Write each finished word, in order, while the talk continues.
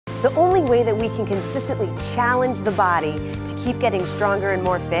The only way that we can consistently challenge the body to keep getting stronger and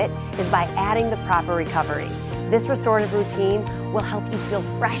more fit is by adding the proper recovery. This restorative routine will help you feel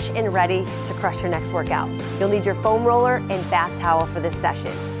fresh and ready to crush your next workout. You'll need your foam roller and bath towel for this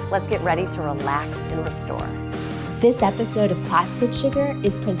session. Let's get ready to relax and restore. This episode of Class FitSugar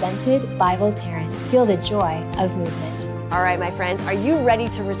is presented by Voltaren. Feel the joy of movement. All right, my friends, are you ready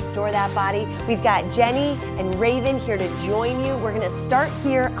to restore that body? We've got Jenny and Raven here to join you. We're gonna start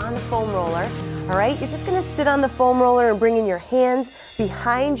here on the foam roller. All right, you're just gonna sit on the foam roller and bring in your hands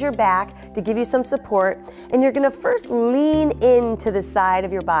behind your back to give you some support. And you're gonna first lean into the side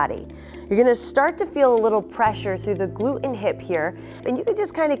of your body. You're gonna start to feel a little pressure through the glute and hip here. And you can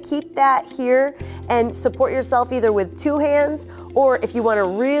just kind of keep that here and support yourself either with two hands, or if you wanna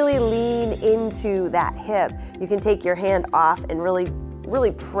really lean into that hip, you can take your hand off and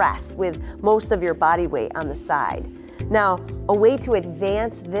really press with most of your body weight on the side. Now, a way to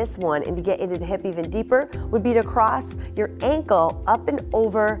advance this one and to get into the hip even deeper would be to cross your ankle up and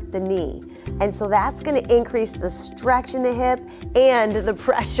over the knee. And so that's gonna increase the stretch in the hip and the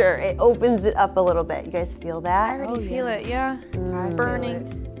pressure. It opens it up a little bit. You guys feel that? I already feel it, yeah. It's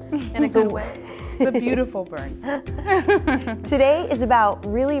burning in a good way. It's a beautiful burn. Today is about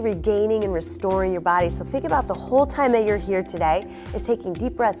really regaining and restoring your body. So think about the whole time that you're here today is taking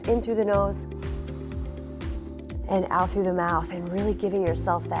deep breaths in through the nose and out through the mouth, and really giving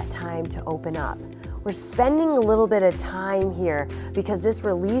yourself that time to open up. We're spending a little bit of time here because this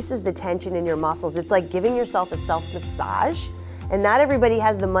releases the tension in your muscles. It's like giving yourself a self-massage, and not everybody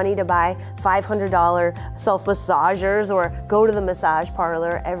has the money to buy $500 self-massagers or go to the massage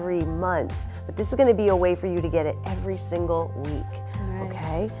parlor every month. But this is gonna be a way for you to get it every single week,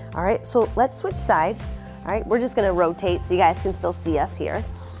 okay? All right, so let's switch sides. All right, we're just gonna rotate so you guys can still see us here.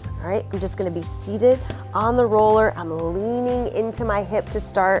 All right, I'm just gonna be seated on the roller. I'm leaning into my hip to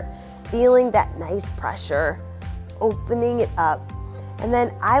start, feeling that nice pressure, opening it up. And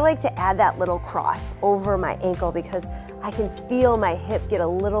then I like to add that little cross over my ankle because I can feel my hip get a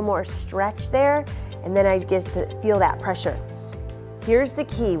little more stretch there, and then I get to feel that pressure. Here's the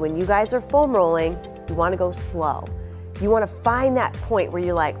key, when you guys are foam rolling, you wanna go slow. You wanna find that point where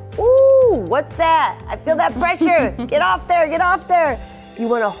you're like, ooh, what's that? I feel that pressure, get off there, get off there. You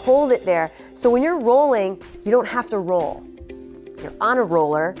wanna hold it there. So when you're rolling, you don't have to roll. You're on a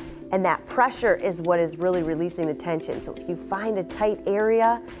roller, and that pressure is what is really releasing the tension. So if you find a tight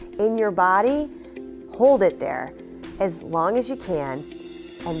area in your body, hold it there as long as you can,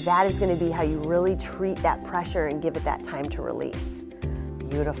 and that is gonna be how you really treat that pressure and give it that time to release.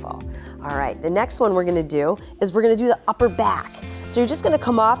 Beautiful. All right, the next one we're gonna do is we're gonna do the upper back. So you're just gonna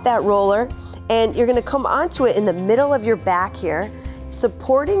come off that roller, and you're gonna come onto it in the middle of your back here,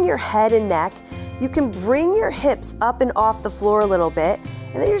 supporting your head and neck. You can bring your hips up and off the floor a little bit,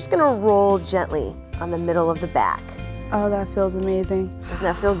 and then you're just gonna roll gently on the middle of the back. Oh, that feels amazing. Doesn't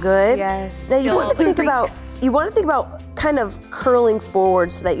that feel good? Yes. Now you want to think about kind of curling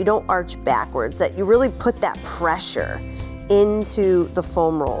forward so that you don't arch backwards, that you really put that pressure into the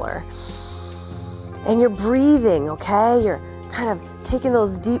foam roller. And you're breathing, okay? You're kind of taking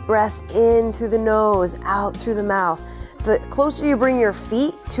those deep breaths in through the nose, out through the mouth. The closer you bring your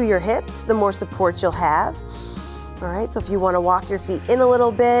feet to your hips, the more support you'll have. All right, so if you want to walk your feet in a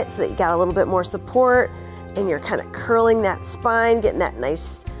little bit so that you got a little bit more support, and you're kind of curling that spine, getting that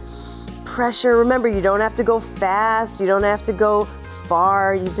nice pressure. Remember, you don't have to go fast, you don't have to go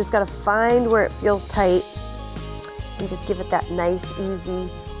far, you just got to find where it feels tight and just give it that nice, easy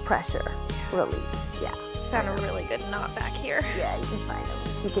pressure release. Yeah. Found a really good knot back here. Yeah, you can find them.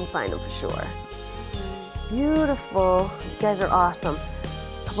 You can find them for sure. Beautiful. You guys are awesome.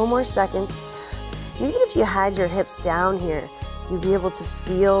 Couple more seconds. And even if you had your hips down here, you'd be able to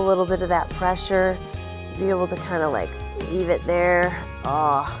feel a little bit of that pressure. You'd be able to kind of like leave it there.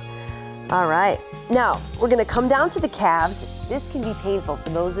 Oh, all right. Now, we're gonna come down to the calves. This can be painful for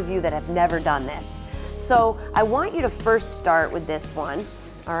those of you that have never done this. So I want you to first start with this one,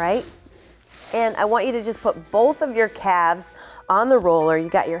 all right? And I want you to just put both of your calves on the roller. You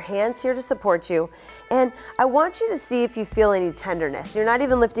got your hands here to support you. And I want you to see if you feel any tenderness. You're not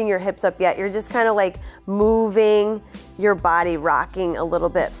even lifting your hips up yet. You're just kind of like moving your body, rocking a little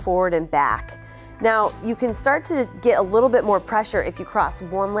bit forward and back. Now, you can start to get a little bit more pressure if you cross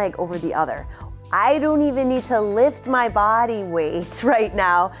one leg over the other. I don't even need to lift my body weight right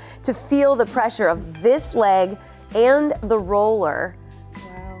now to feel the pressure of this leg and the roller.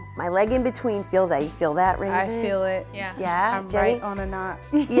 My leg in between feels that. You feel that, Raven? I feel it. Yeah. Yeah, I'm Jenny? right on a knot.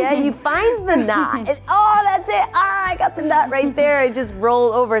 Yeah, you find the knot. Oh, that's it. Ah, I got the knot right there. I just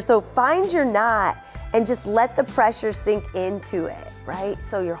roll over. So find your knot and just let the pressure sink into it, right?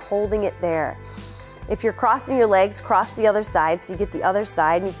 So you're holding it there. If you're crossing your legs, cross the other side so you get the other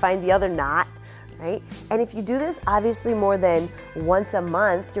side and you find the other knot, right? And if you do this obviously more than once a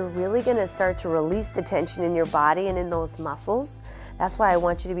month, you're really gonna start to release the tension in your body and in those muscles. That's why I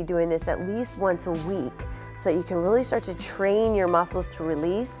want you to be doing this at least once a week so that you can really start to train your muscles to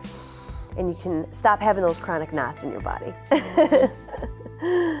release and you can stop having those chronic knots in your body.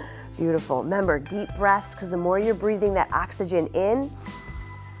 Beautiful. Remember, deep breaths, because the more you're breathing that oxygen in,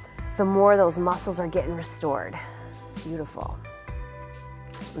 the more those muscles are getting restored. Beautiful.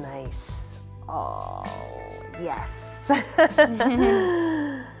 Nice. Oh, yes.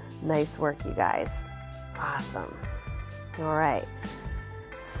 Nice work, you guys. Awesome. All right.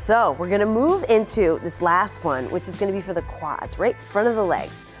 So we're gonna move into this last one, which is gonna be for the quads, right in front of the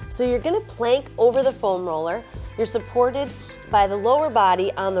legs. So you're gonna plank over the foam roller. You're supported by the lower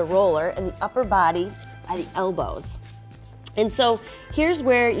body on the roller and the upper body by the elbows. And so here's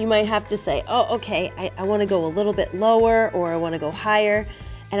where you might have to say, oh, okay, I wanna go a little bit lower or I wanna go higher.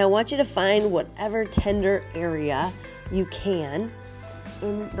 And I want you to find whatever tender area you can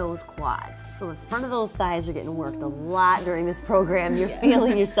in those quads. So the front of those thighs are getting worked a lot during this program. You're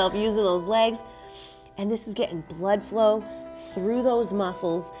feeling yourself using those legs. And this is getting blood flow through those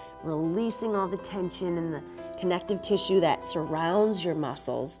muscles, releasing all the tension and the connective tissue that surrounds your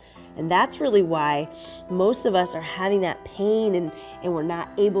muscles. And that's really why most of us are having that pain and we're not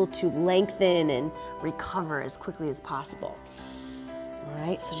able to lengthen and recover as quickly as possible. All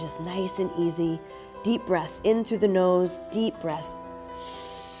right, so just nice and easy. Deep breaths in through the nose, deep breaths.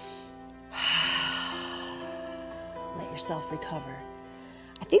 Let yourself recover.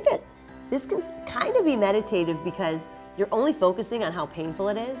 I think that this can kind of be meditative because you're only focusing on how painful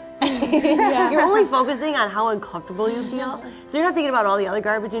it is. You're only focusing on how uncomfortable you feel. So you're not thinking about all the other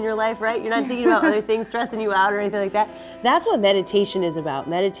garbage in your life, right? You're not thinking about other things stressing you out or anything like that. That's what meditation is about.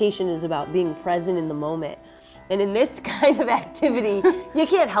 Meditation is about being present in the moment. And in this kind of activity, you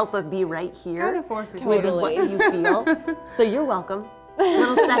can't help but be right here Kind of forces with what you feel. So you're welcome. A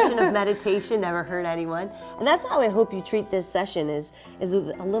little session of meditation never hurt anyone. And that's how I hope you treat this session is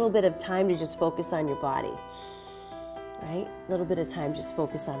with a little bit of time to just focus on your body, right? A little bit of time, just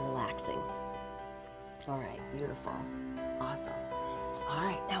focus on relaxing. All right, beautiful, awesome. All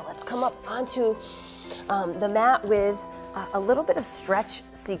right, now let's come up onto the mat with a little bit of stretch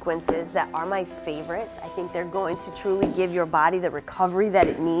sequences that are my favorites. I think they're going to truly give your body the recovery that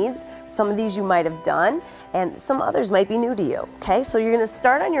it needs. Some of these you might have done, and some others might be new to you, okay? So you're gonna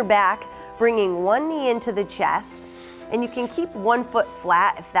start on your back, bringing one knee into the chest, and you can keep one foot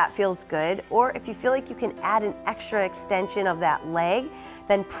flat if that feels good, or if you feel like you can add an extra extension of that leg,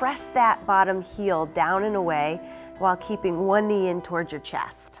 then press that bottom heel down and away while keeping one knee in towards your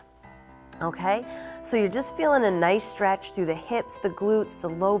chest, okay? So you're just feeling a nice stretch through the hips, the glutes, the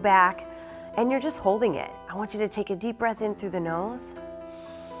low back, and you're just holding it. I want you to take a deep breath in through the nose,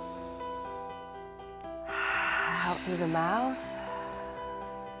 out through the mouth.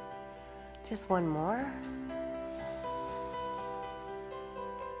 Just one more.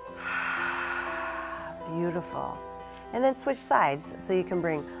 Beautiful. And then switch sides. So you can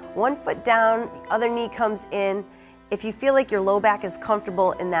bring one foot down, the other knee comes in. If you feel like your low back is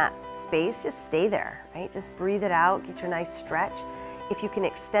comfortable in that space, just stay there, right? Just breathe it out, get your nice stretch. If you can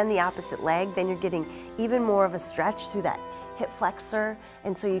extend the opposite leg, then you're getting even more of a stretch through that hip flexor.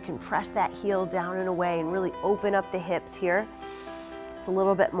 And so you can press that heel down and away and really open up the hips here. It's a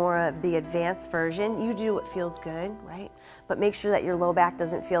little bit more of the advanced version. You do what feels good, right? But make sure that your low back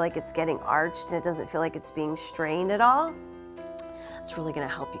doesn't feel like it's getting arched and it doesn't feel like it's being strained at all. It's really gonna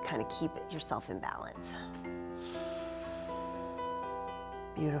help you kind of keep yourself in balance.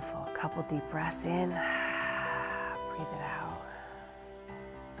 Beautiful, a couple deep breaths in, breathe it out.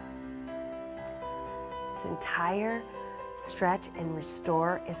 This entire stretch and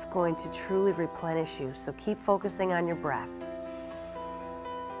restore is going to truly replenish you, so keep focusing on your breath.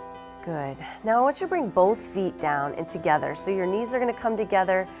 Good. Now I want you to bring both feet down and together. So your knees are gonna come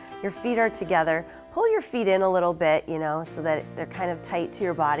together, your feet are together. Pull your feet in a little bit, you know, so that they're kind of tight to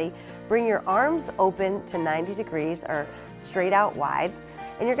your body. Bring your arms open to 90 degrees or straight out wide.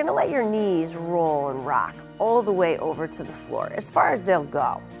 And you're gonna let your knees roll and rock all the way over to the floor, as far as they'll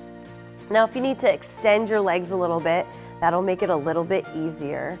go. Now if you need to extend your legs a little bit, that'll make it a little bit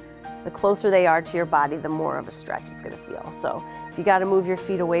easier. The closer they are to your body, the more of a stretch it's gonna feel. So if you gotta move your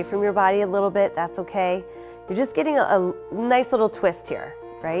feet away from your body a little bit, that's okay. You're just getting a nice little twist here,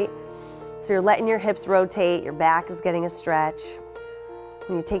 right? So you're letting your hips rotate, your back is getting a stretch.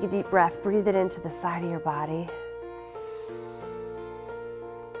 When you take a deep breath, breathe it into the side of your body.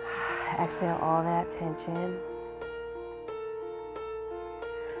 Exhale all that tension.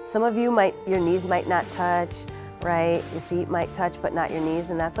 Some of you your knees might not touch, right? Your feet might touch, but not your knees,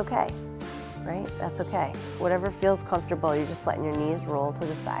 and that's okay, right? That's okay. Whatever feels comfortable, you're just letting your knees roll to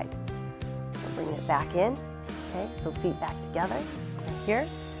the side. Bring it back in, okay? So feet back together, right here.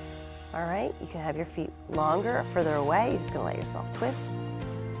 All right, you can have your feet longer or further away. You're just gonna let yourself twist.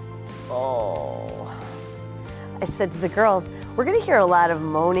 Oh. I said to the girls, we're gonna hear a lot of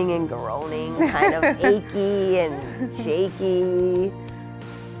moaning and groaning, kind of achy and shaky.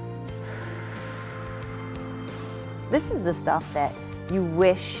 This is the stuff that you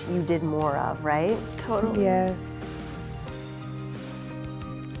wish you did more of, right? Totally. Yes.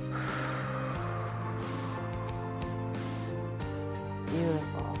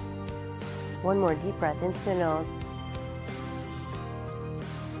 Beautiful. One more deep breath into the nose. And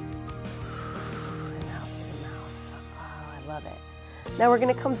out through the mouth. Oh, I love it. Now we're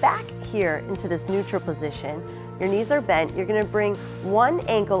gonna come back here into this neutral position. Your knees are bent. You're gonna bring one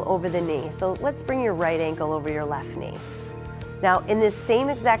ankle over the knee. So let's bring your right ankle over your left knee. Now in this same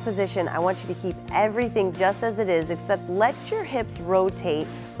exact position, I want you to keep everything just as it is, except let your hips rotate,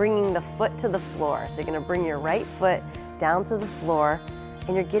 bringing the foot to the floor. So you're gonna bring your right foot down to the floor,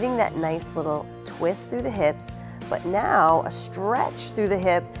 and you're getting that nice little twist through the hips, but now a stretch through the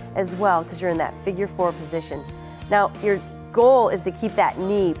hip as well, because you're in that figure 4 position. Now your goal is to keep that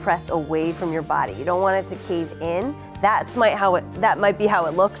knee pressed away from your body. You don't want it to cave in. That might be how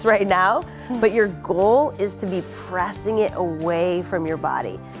it looks right now, but your goal is to be pressing it away from your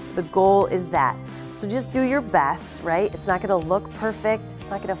body. The goal is that. So just do your best, right? It's not gonna look perfect. It's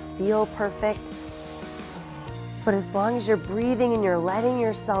not gonna feel perfect. But as long as you're breathing and you're letting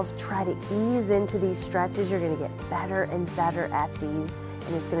yourself try to ease into these stretches, you're gonna get better and better at these,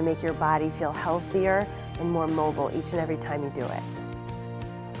 and it's gonna make your body feel healthier and more mobile each and every time you do it.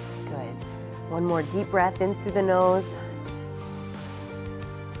 Good. One more deep breath in through the nose,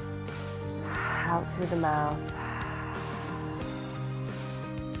 out through the mouth.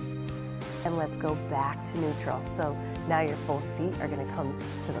 And let's go back to neutral. So now your both feet are gonna come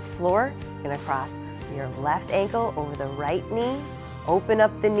to the floor. You're gonna cross your left ankle over the right knee. Open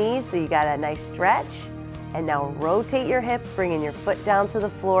up the knee so you got a nice stretch. And now rotate your hips, bringing your foot down to the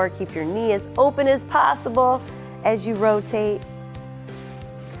floor. Keep your knee as open as possible as you rotate.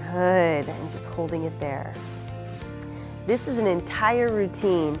 Good, and just holding it there. This is an entire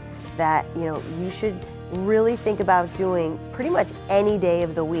routine that you should really think about doing pretty much any day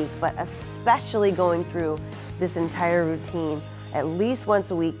of the week, but especially going through this entire routine at least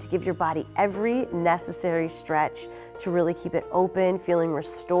once a week to give your body every necessary stretch to really keep it open, feeling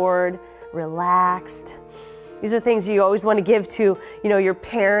restored, relaxed. These are things you always want to give to, your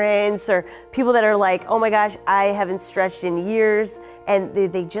parents or people that are like, oh my gosh, I haven't stretched in years, and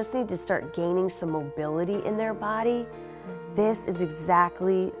they just need to start gaining some mobility in their body. This is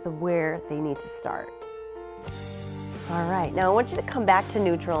exactly where they need to start. All right, now I want you to come back to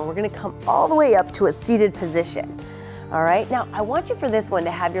neutral, and we're gonna come all the way up to a seated position. All right, now I want you for this one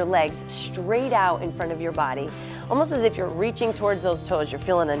to have your legs straight out in front of your body, almost as if you're reaching towards those toes. You're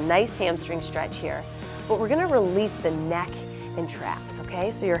feeling a nice hamstring stretch here. But we're gonna release the neck and traps,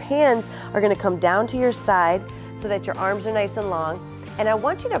 okay? So your hands are gonna come down to your side so that your arms are nice and long. And I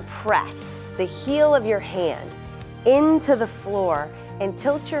want you to press the heel of your hand into the floor and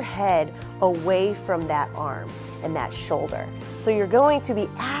tilt your head away from that arm and that shoulder. So you're going to be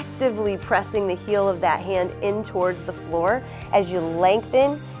actively pressing the heel of that hand in towards the floor as you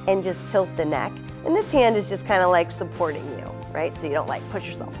lengthen and just tilt the neck. And this hand is just kind of like supporting you, right? So you don't like push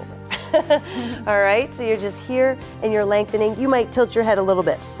yourself over. All right, so you're just here and you're lengthening. You might tilt your head a little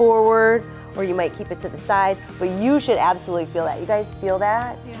bit forward, or you might keep it to the side, but you should absolutely feel that. You guys feel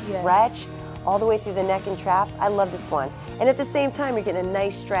that? Yeah. Stretch all the way through the neck and traps. I love this one. And at the same time, you're getting a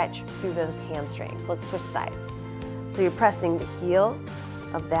nice stretch through those hamstrings. Let's switch sides. So you're pressing the heel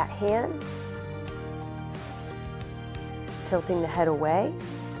of that hand, tilting the head away,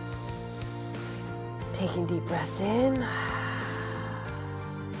 taking deep breaths in.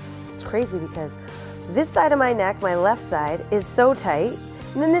 It's crazy because this side of my neck, my left side, is so tight,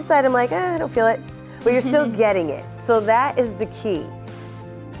 and then this side I'm like, I don't feel it, but you're still getting it. So that is the key,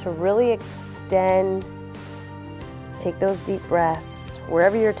 to really extend, take those deep breaths.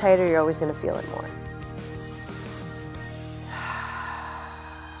 Wherever you're tighter, you're always gonna feel it more.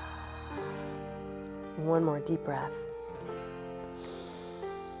 One more deep breath.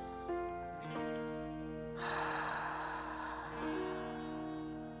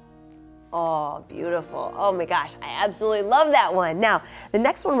 Oh, beautiful. Oh my gosh, I absolutely love that one. Now, the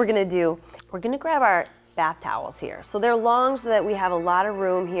next one we're gonna do, we're gonna grab our bath towels here. So they're long so that we have a lot of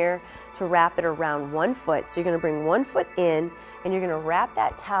room here to wrap it around 1 foot. So you're gonna bring 1 foot in and you're gonna wrap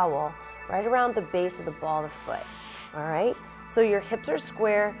that towel right around the base of the ball of the foot, all right? So your hips are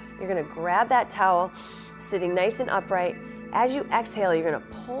square, you're gonna grab that towel, sitting nice and upright. As you exhale, you're gonna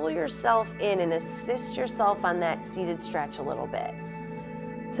pull yourself in and assist yourself on that seated stretch a little bit.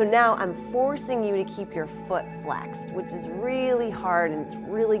 So now I'm forcing you to keep your foot flexed, which is really hard, and it's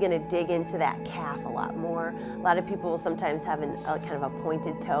really gonna dig into that calf a lot more. A lot of people will sometimes have a kind of a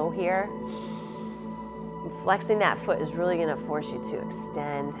pointed toe here. And flexing that foot is really gonna force you to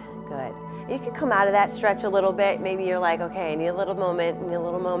extend. Good. And you can come out of that stretch a little bit. Maybe you're like, okay, I need a little moment, need a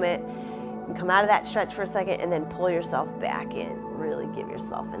little moment. You can come out of that stretch for a second and then pull yourself back in. Really give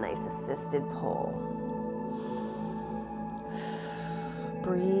yourself a nice assisted pull.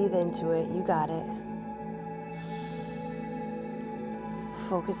 Breathe into it, you got it.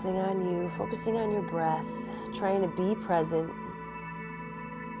 Focusing on you, focusing on your breath, trying to be present.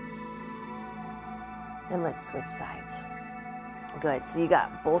 And let's switch sides. Good, so you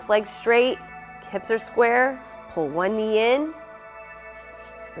got both legs straight, hips are square, pull one knee in,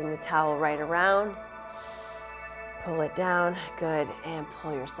 bring the towel right around, pull it down, good, and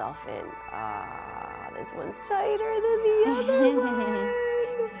pull yourself in. This one's tighter than the other one.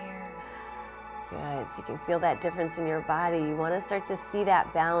 Good, so you can feel that difference in your body. You want to start to see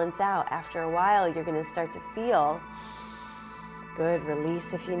that balance out. After a while, you're going to start to feel good.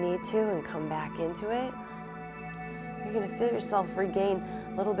 Release if you need to and come back into it. You're going to feel yourself regain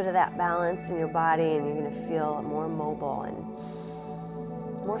a little bit of that balance in your body, and you're going to feel more mobile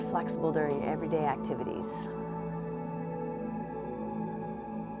and more flexible during your everyday activities.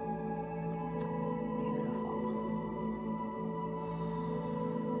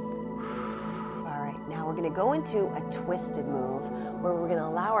 We're gonna go into a twisted move where we're gonna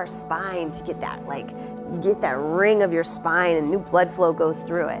allow our spine to get that, you get that ring of your spine and new blood flow goes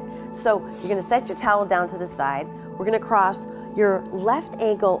through it. So you're gonna set your towel down to the side. We're gonna cross your left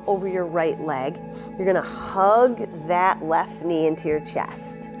ankle over your right leg. You're gonna hug that left knee into your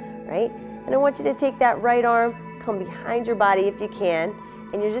chest, right? And I want you to take that right arm, come behind your body if you can,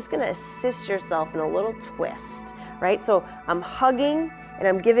 and you're just gonna assist yourself in a little twist, right? So I'm hugging, and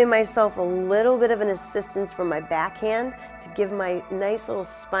I'm giving myself a little bit of an assistance from my backhand to give my nice little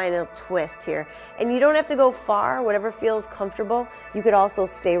spinal twist here. And you don't have to go far, whatever feels comfortable. You could also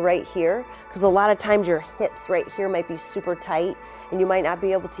stay right here, because a lot of times your hips right here might be super tight and you might not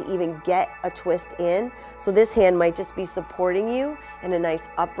be able to even get a twist in. So this hand might just be supporting you in a nice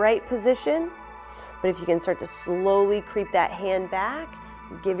upright position. But if you can start to slowly creep that hand back,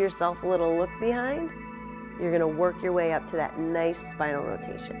 give yourself a little look behind, you're gonna work your way up to that nice spinal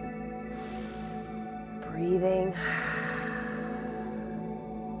rotation. Breathing.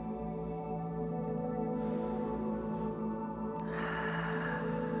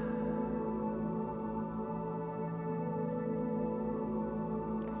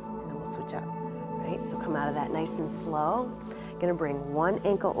 And then we'll switch up, right? So come out of that nice and slow. Gonna bring one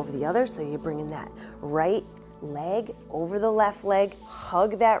ankle over the other, so you're bringing that right leg over the left leg,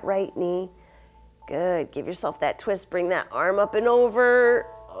 hug that right knee. Good, give yourself that twist, bring that arm up and over.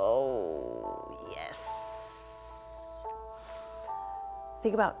 Oh, yes.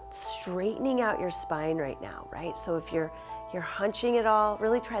 Think about straightening out your spine right now, right? So if you're hunching it all,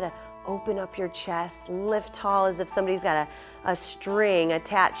 really try to open up your chest, lift tall as if somebody's got a string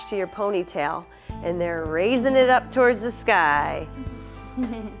attached to your ponytail and they're raising it up towards the sky.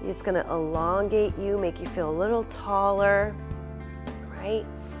 It's gonna elongate you, make you feel a little taller, right?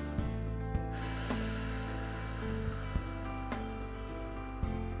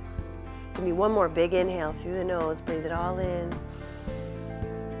 Give me one more big inhale through the nose, breathe it all in.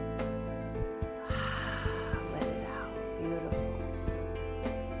 Let it out, beautiful.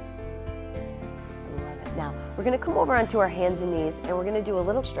 I love it. Now, we're gonna come over onto our hands and knees and we're gonna do a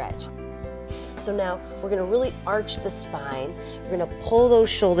little stretch. So now we're gonna really arch the spine. We're gonna pull those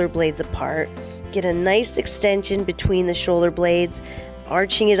shoulder blades apart, get a nice extension between the shoulder blades,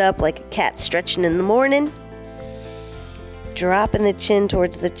 arching it up like a cat stretching in the morning. Dropping the chin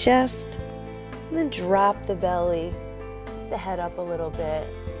towards the chest. And then drop the belly, lift the head up a little bit.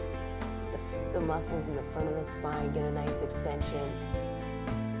 The muscles in the front of the spine get a nice extension.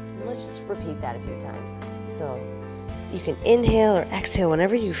 And let's just repeat that a few times. So you can inhale or exhale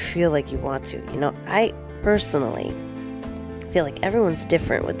whenever you feel like you want to. You know, I personally feel like everyone's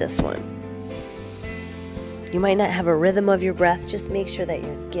different with this one. You might not have a rhythm of your breath. Just make sure that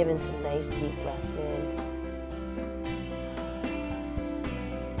you're giving some nice deep breaths in.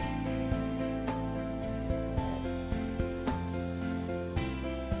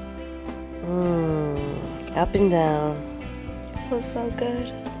 Up and down. Feels so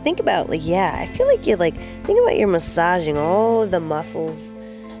good. Think about, like, yeah, I feel like you're like, think about you're massaging all of the muscles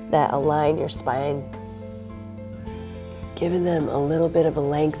that align your spine, giving them a little bit of a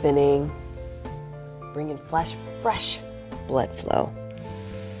lengthening, bringing fresh blood flow.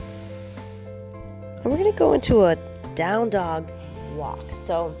 And we're gonna go into a down dog walk.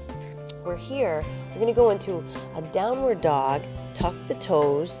 So we're here, we're gonna go into a downward dog, tuck the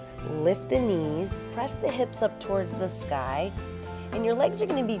toes, lift the knees, press the hips up towards the sky, and your legs are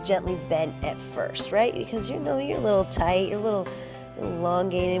gonna be gently bent at first, right? Because you know you're a little tight, you're a little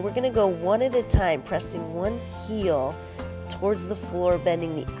elongated. We're gonna go one at a time, pressing one heel towards the floor,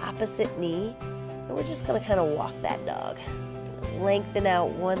 bending the opposite knee, and we're just gonna kind of walk that dog. Lengthen out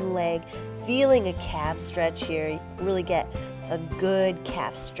one leg, feeling a calf stretch here. You really get a good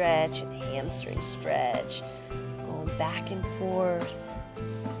calf stretch and hamstring stretch. Going back and forth,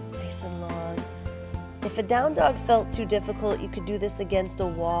 nice and long. If a down dog felt too difficult, you could do this against a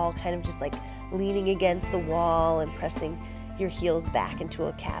wall, kind of just like leaning against the wall and pressing your heels back into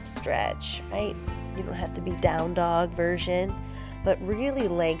a calf stretch, right? You don't have to be down dog version, but really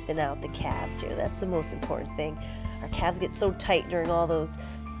lengthen out the calves here. That's the most important thing. Our calves get so tight during all those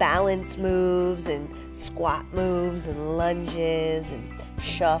balance moves and squat moves and lunges and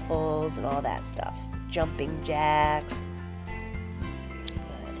shuffles and all that stuff. Jumping jacks.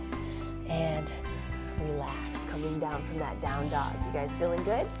 Good. And relax, coming down from that down dog. You guys feeling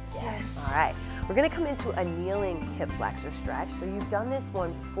good? Yes. All right, we're gonna come into a kneeling hip flexor stretch. So you've done this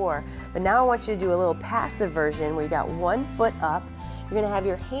one before, but now I want you to do a little passive version where you got one foot up. You're gonna have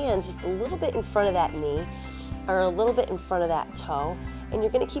your hands just a little bit in front of that knee or a little bit in front of that toe, and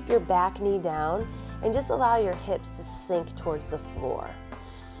you're gonna keep your back knee down and just allow your hips to sink towards the floor.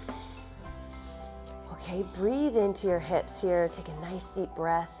 Okay, breathe into your hips here. Take a nice deep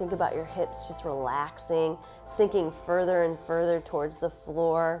breath. Think about your hips just relaxing, sinking further and further towards the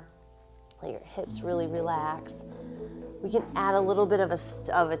floor. Let your hips really relax. We can add a little bit of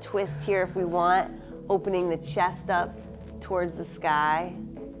a twist here if we want, opening the chest up towards the sky.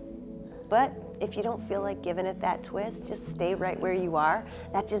 But if you don't feel like giving it that twist, just stay right where you are.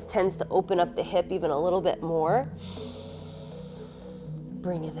 That just tends to open up the hip even a little bit more.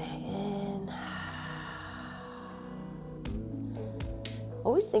 Bring it in.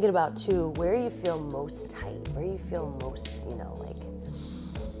 Always thinking about too, where you feel most tight, where you feel most, you know, like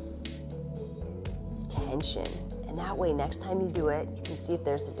tension. And that way, next time you do it, you can see if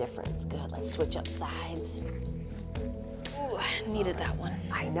there's a difference. Good, let's switch up sides. Ooh, I needed that one.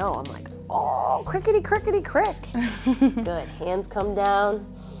 I know, I'm like, oh, crickety, crickety, crick. Good, hands come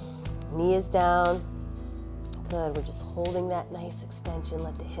down, knee is down. Good, we're just holding that nice extension.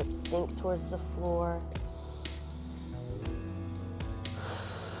 Let the hips sink towards the floor.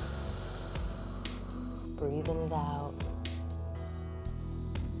 Breathing it out.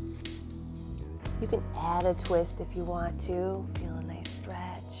 You can add a twist if you want to. Feel a nice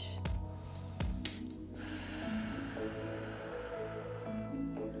stretch.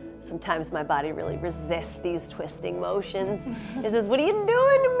 Sometimes my body really resists these twisting motions. It says, what are you doing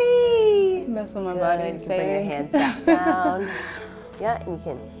to me? That's what my body is saying. Bring your hands back down. Yeah, and you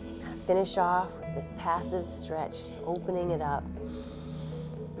can kind of finish off with this passive stretch, just opening it up.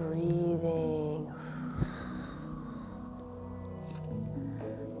 Breathing.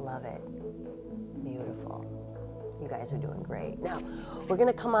 Love it. Beautiful. You guys are doing great. Now, we're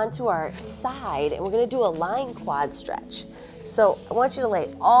gonna come onto our side and we're gonna do a lying quad stretch. So I want you to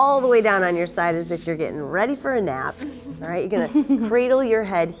lay all the way down on your side as if you're getting ready for a nap. All right, you're gonna cradle your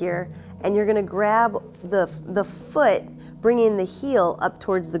head here and you're gonna grab the foot, bringing the heel up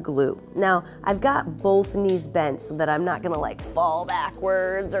towards the glute. Now, I've got both knees bent so that I'm not gonna like fall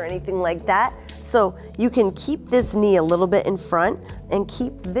backwards or anything like that. So you can keep this knee a little bit in front and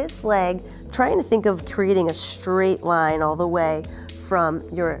keep this leg, trying to think of creating a straight line all the way from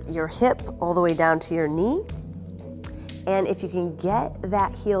your hip all the way down to your knee. And if you can get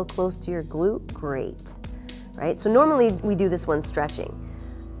that heel close to your glute, great, right? So normally we do this one stretching.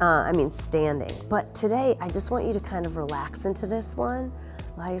 Standing. But today, I just want you to kind of relax into this one.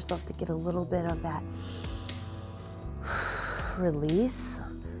 Allow yourself to get a little bit of that release.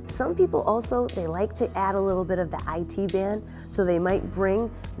 Some people also, they like to add a little bit of the IT band, so they might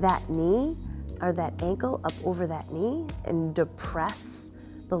bring that knee or that ankle up over that knee and depress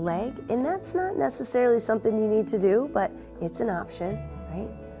the leg. And that's not necessarily something you need to do, but it's an option, right?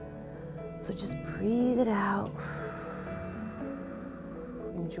 So just breathe it out.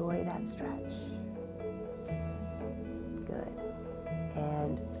 Enjoy that stretch. Good.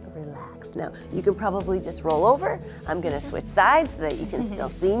 And relax. Now, you can probably just roll over. I'm gonna switch sides so that you can still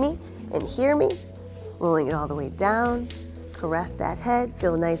see me and hear me. rolling it all the way down. Caress that head,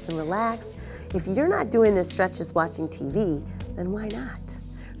 feel nice and relaxed. If you're not doing this stretch just watching TV, then why not,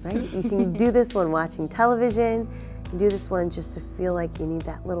 right? You can do this one watching television. You can do this one just to feel like you need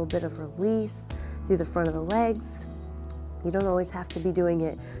that little bit of release through the front of the legs. You don't always have to be doing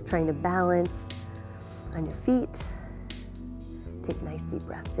it trying to balance on your feet. Take nice deep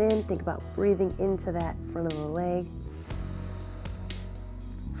breaths in. Think about breathing into that front of the leg,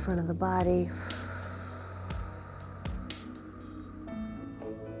 front of the body.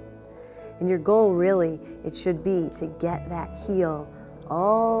 And your goal really, it should be to get that heel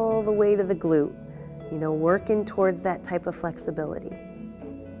all the way to the glute, you know, working towards that type of flexibility.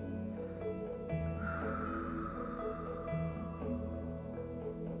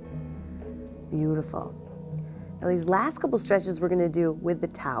 Beautiful. Now these last couple stretches we're gonna do with the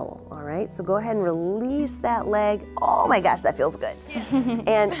towel, all right? So go ahead and release that leg. Oh my gosh, that feels good.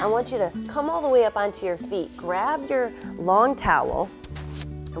 And I want you to come all the way up onto your feet. Grab your long towel,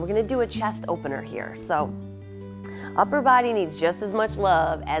 and we're gonna do a chest opener here. So upper body needs just as much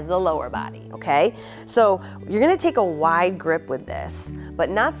love as the lower body, okay? So you're gonna take a wide grip with this, but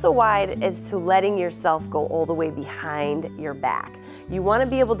not so wide as to letting yourself go all the way behind your back. You wanna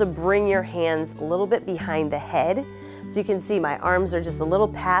be able to bring your hands a little bit behind the head. So you can see my arms are just a little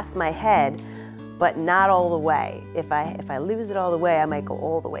past my head, but not all the way. If I lose it all the way, I might go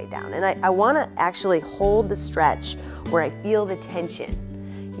all the way down. And I wanna actually hold the stretch where I feel the tension.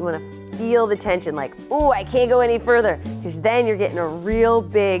 You wanna feel the tension like, ooh, I can't go any further, because then you're getting a real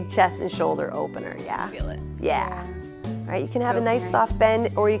big chest and shoulder opener, yeah? Feel it. Yeah. All right, you can have a nice soft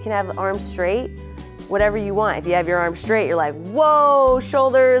bend, or you can have the arms straight, whatever you want. If you have your arms straight, you're like, whoa,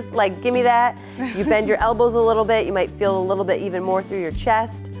 shoulders, like, give me that. If you bend your elbows a little bit, you might feel a little bit even more through your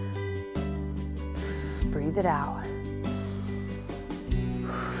chest. Breathe it out.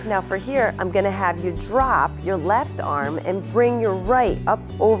 Now for here, I'm gonna have you drop your left arm and bring your right up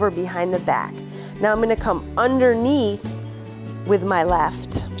over behind the back. Now I'm gonna come underneath with my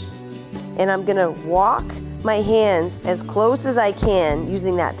left, and I'm gonna walk my hands as close as I can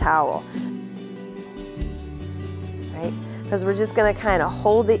using that towel, right? Because we're just gonna kind of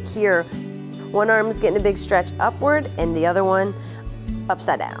hold it here. One arm is getting a big stretch upward, and the other one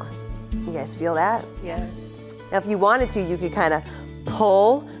upside down. You guys feel that? Yeah. Now if you wanted to, you could kind of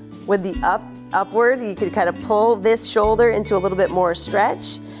pull with the upward. You could kind of pull this shoulder into a little bit more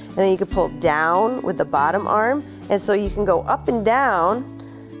stretch, and then you could pull down with the bottom arm, and so you can go up and down,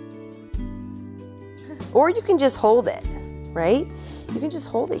 or you can just hold it, right? You can just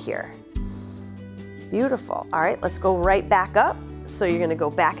hold it here. Beautiful. All right, let's go right back up. So you're gonna go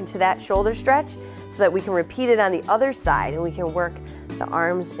back into that shoulder stretch so that we can repeat it on the other side, and we can work the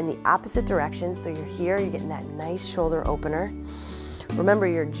arms in the opposite direction. So you're here, you're getting that nice shoulder opener. Remember,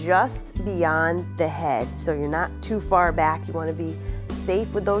 you're just beyond the head, so you're not too far back. You wanna be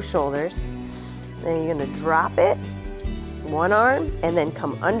safe with those shoulders. Then you're gonna drop it, one arm, and then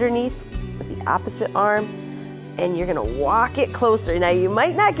come underneath with the opposite arm, and you're gonna walk it closer. Now you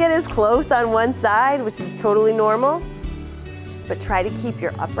might not get as close on one side, which is totally normal, but try to keep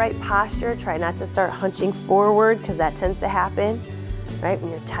your upright posture. Try not to start hunching forward, because that tends to happen, right,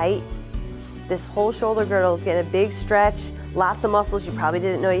 when you're tight. This whole shoulder girdle is getting a big stretch, lots of muscles you probably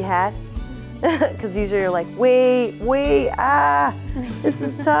didn't know you had, because usually you're like, wait, this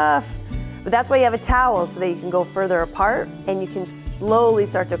is tough. But that's why you have a towel, so that you can go further apart, and you can slowly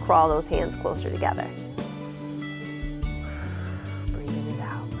start to crawl those hands closer together. Breathing it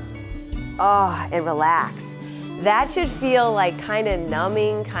out. Oh, and relax. That should feel like kind of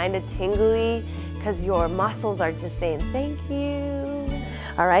numbing, kind of tingly, because your muscles are just saying thank you.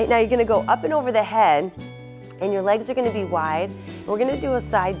 All right, now you're gonna go up and over the head, and your legs are gonna be wide. We're gonna do a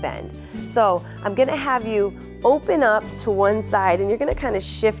side bend. So I'm gonna have you open up to one side, and you're gonna kind of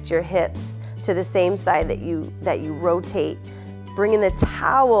shift your hips to the same side that you rotate, bringing the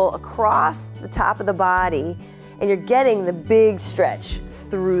towel across the top of the body, and you're getting the big stretch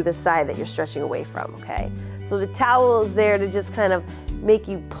through the side that you're stretching away from, okay? So the towel is there to just kind of make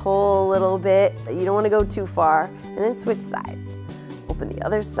you pull a little bit, but you don't want to go too far, and then switch sides. Open the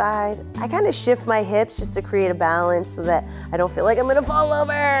other side. I kind of shift my hips just to create a balance so that I don't feel like I'm gonna fall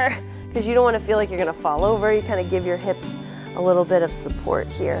over, because you don't want to feel like you're gonna fall over. You kind of give your hips a little bit of support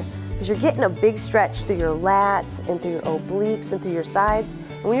here, because you're getting a big stretch through your lats and through your obliques and through your sides.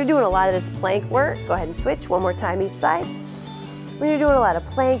 And when you're doing a lot of this plank work, go ahead and switch one more time each side. When you're doing a lot of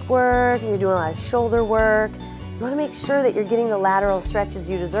plank work and you're doing a lot of shoulder work, you want to make sure that you're getting the lateral stretches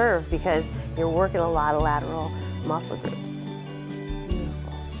you deserve, because you're working a lot of lateral muscle groups.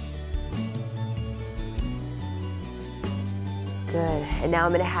 Beautiful. Good. And now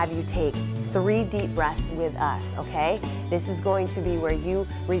I'm going to have you take 3 deep breaths with us, okay? This is going to be where you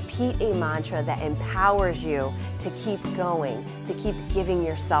repeat a mantra that empowers you to keep going, to keep giving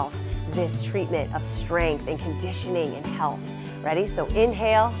yourself this treatment of strength and conditioning and health. Ready? So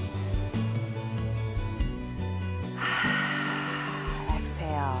inhale.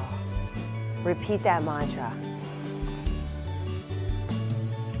 Exhale. Repeat that mantra.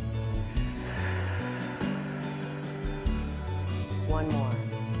 One more.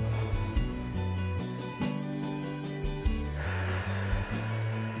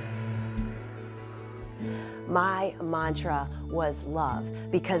 My mantra was love,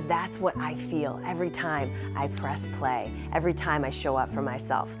 because that's what I feel every time I press play, every time I show up for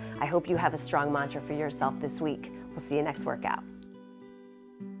myself. I hope you have a strong mantra for yourself this week. We'll see you next workout.